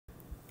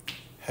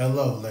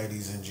Hello,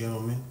 ladies and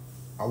gentlemen.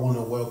 I want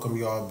to welcome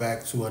y'all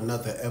back to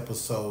another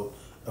episode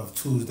of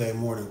Tuesday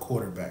Morning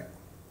Quarterback.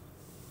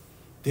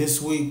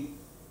 This week,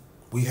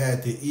 we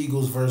had the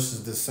Eagles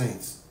versus the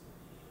Saints.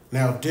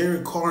 Now,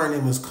 Derek Carr and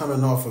him is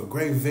coming off a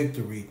great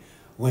victory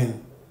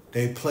when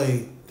they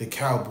played the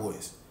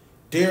Cowboys.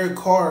 Derek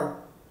Carr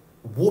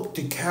whooped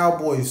the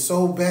Cowboys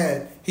so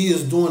bad, he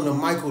is doing the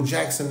Michael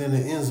Jackson in the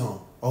end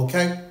zone,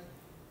 okay?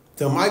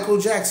 The Michael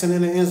Jackson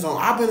in the end zone.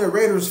 I've been a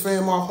Raiders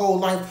fan my whole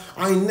life.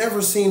 I ain't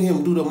never seen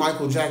him do the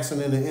Michael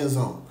Jackson in the end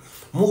zone.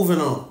 Moving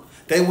on.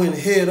 They went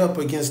head up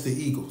against the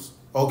Eagles,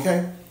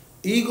 okay?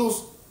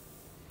 Eagles,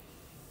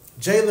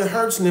 Jalen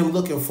Hurts and them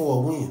looking for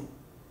a win.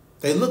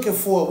 They looking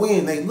for a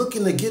win. They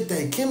looking to get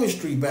their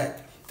chemistry back.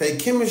 Their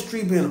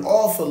chemistry been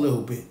off a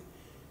little bit.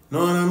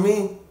 Know what I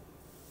mean?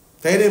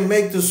 They didn't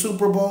make the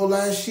Super Bowl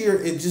last year.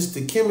 It just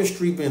the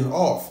chemistry been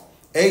off.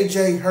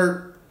 AJ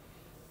hurt.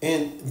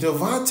 And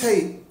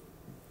Devontae,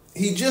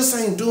 he just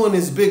ain't doing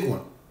his big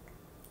one.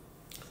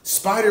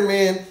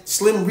 Spider-Man,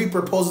 Slim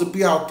Reaper supposed to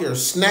be out there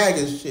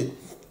snagging shit.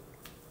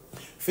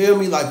 Feel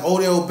me? Like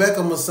Odell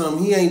Beckham or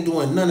something. He ain't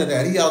doing none of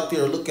that. He out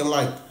there looking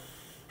like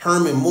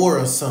Herman Moore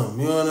or something.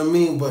 You know what I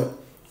mean? But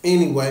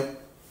anyway,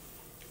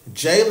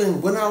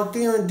 Jalen went out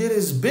there and did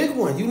his big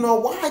one. You know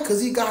why?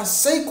 Because he got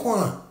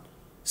Saquon.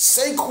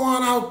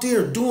 Saquon out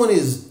there doing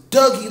his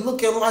Dougie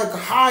looking like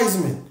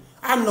Heisman.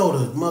 I know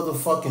the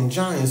motherfucking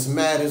Giants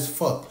mad as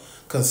fuck.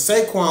 Because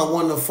Saquon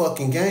won the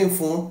fucking game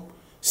for him.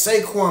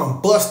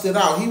 Saquon busted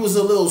out. He was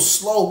a little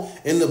slow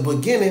in the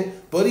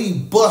beginning, but he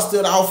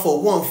busted out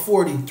for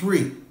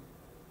 143.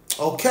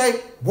 Okay?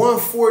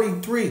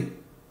 143.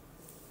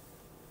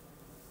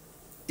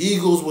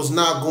 Eagles was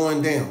not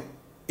going down.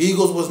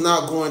 Eagles was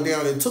not going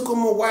down. It took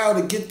them a while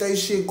to get their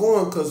shit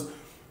going because,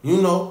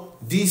 you know,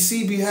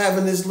 DC be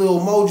having this little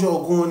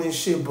mojo going and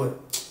shit, but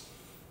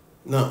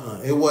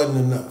it wasn't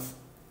enough.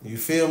 You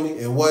feel me?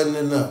 It wasn't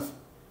enough.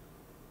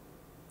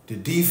 The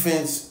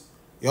defense,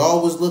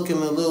 y'all was looking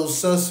a little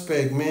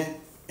suspect, man,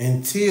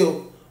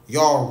 until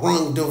y'all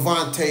rung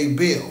Devontae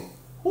Bell.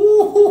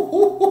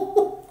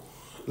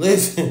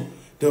 Listen,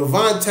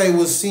 Devontae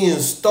was seeing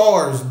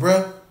stars,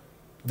 bruh.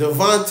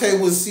 Devontae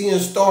was seeing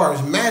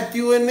stars.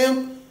 Matthew and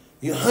them,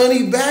 your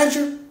Honey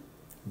Badger,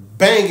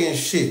 banging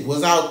shit,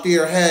 was out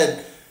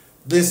there,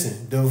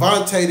 listen,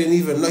 Devontae didn't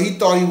even know. He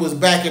thought he was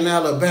back in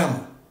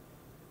Alabama.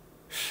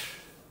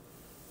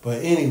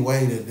 But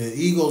anyway, the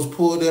Eagles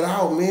pulled it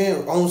out,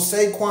 man, on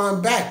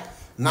Saquon back,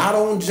 not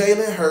on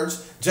Jalen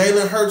Hurts.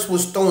 Jalen Hurts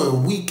was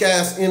throwing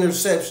weak-ass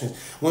interceptions.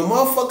 When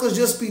motherfuckers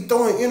just be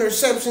throwing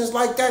interceptions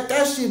like that,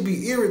 that shit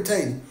be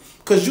irritating.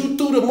 Because you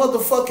threw the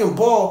motherfucking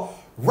ball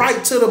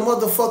right to the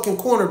motherfucking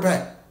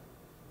cornerback.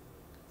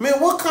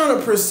 Man, what kind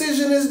of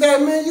precision is that,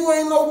 man? You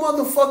ain't no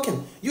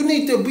motherfucking... You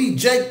need to be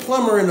Jake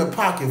Plummer in the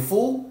pocket,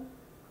 fool.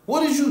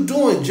 What is you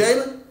doing,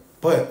 Jalen?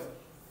 But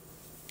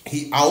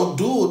he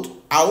outdoed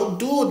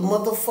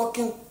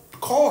motherfucking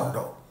Carr,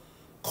 though.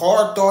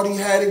 Carr thought he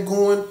had it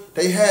going.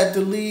 They had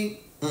the lead.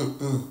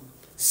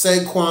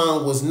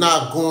 Saquon was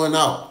not going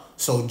out.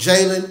 So,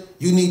 Jalen,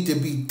 you need to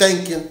be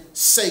thanking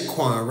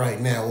Saquon right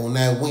now on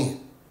that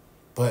win.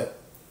 But,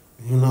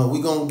 you know,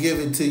 we going to give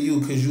it to you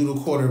because you the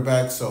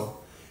quarterback. So,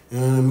 you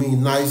know what I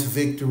mean? Nice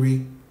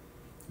victory.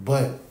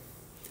 But,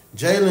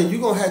 Jalen, you're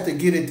going to have to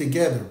get it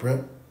together,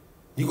 bro.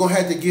 You're going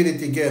to have to get it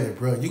together,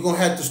 bro. You're going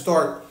to have to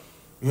start,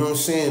 you know what I'm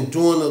saying,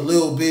 doing a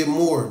little bit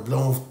more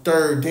on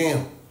third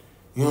down.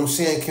 You know what I'm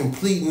saying?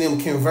 Completing them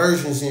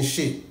conversions and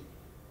shit.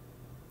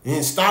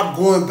 And stop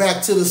going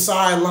back to the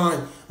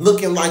sideline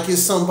looking like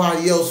it's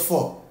somebody else's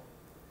fault.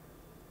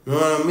 You know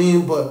what I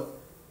mean? But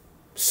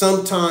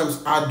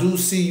sometimes I do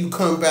see you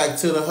come back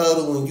to the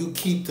huddle and you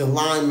keep the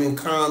linemen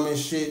calm and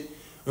shit.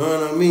 You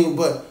know what I mean?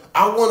 But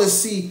I want to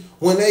see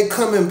when they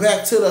coming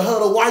back to the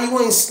huddle, why you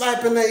ain't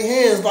slapping their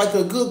hands like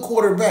a good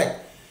quarterback?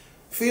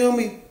 Feel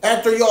me?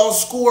 After y'all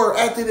score,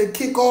 after the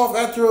kickoff,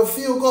 after a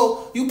field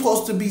goal, you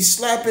supposed to be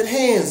slapping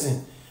hands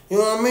and, you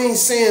know what I mean?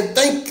 Saying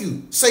thank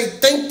you. Say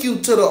thank you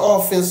to the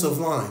offensive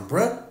line,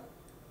 bruh.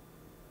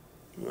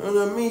 You know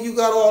what I mean? You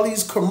got all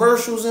these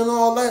commercials and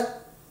all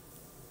that.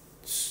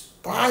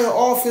 Buy an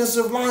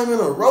offensive lineman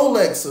a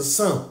Rolex or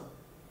something.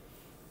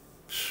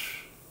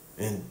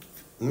 And,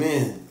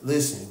 man,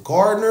 listen,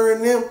 Gardner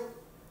and them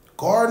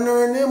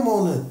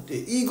on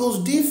the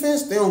Eagles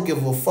defense, they don't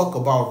give a fuck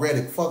about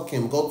Reddick. Fuck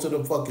him. Go to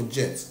the fucking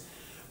Jets.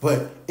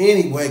 But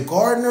anyway,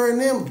 Gardner and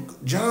them,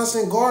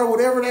 Johnson, Gardner,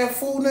 whatever that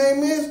fool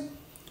name is,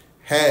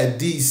 had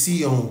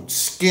DC on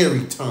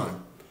scary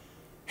time.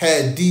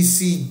 Had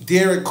DC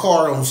Derek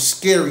Carr on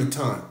scary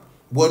time.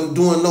 Wasn't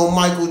doing no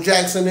Michael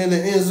Jackson in the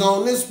end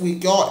zone this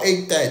week. Y'all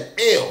ate that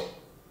L.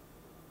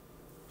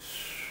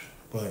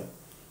 But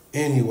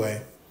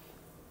anyway,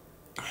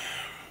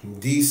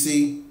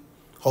 DC,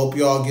 hope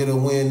y'all get a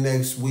win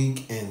next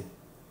week. And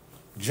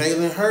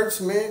Jalen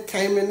Hurts, man,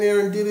 came in there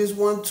and did his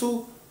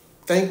 1-2.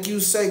 Thank you,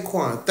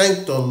 Saquon.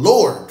 Thank the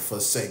Lord for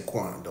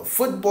Saquon. The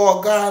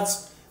football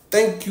gods,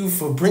 thank you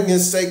for bringing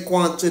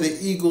Saquon to the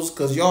Eagles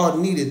because y'all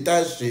needed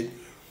that shit.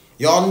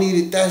 Y'all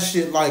needed that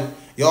shit like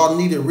Y'all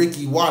needed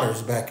Ricky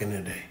Waters back in the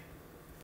day.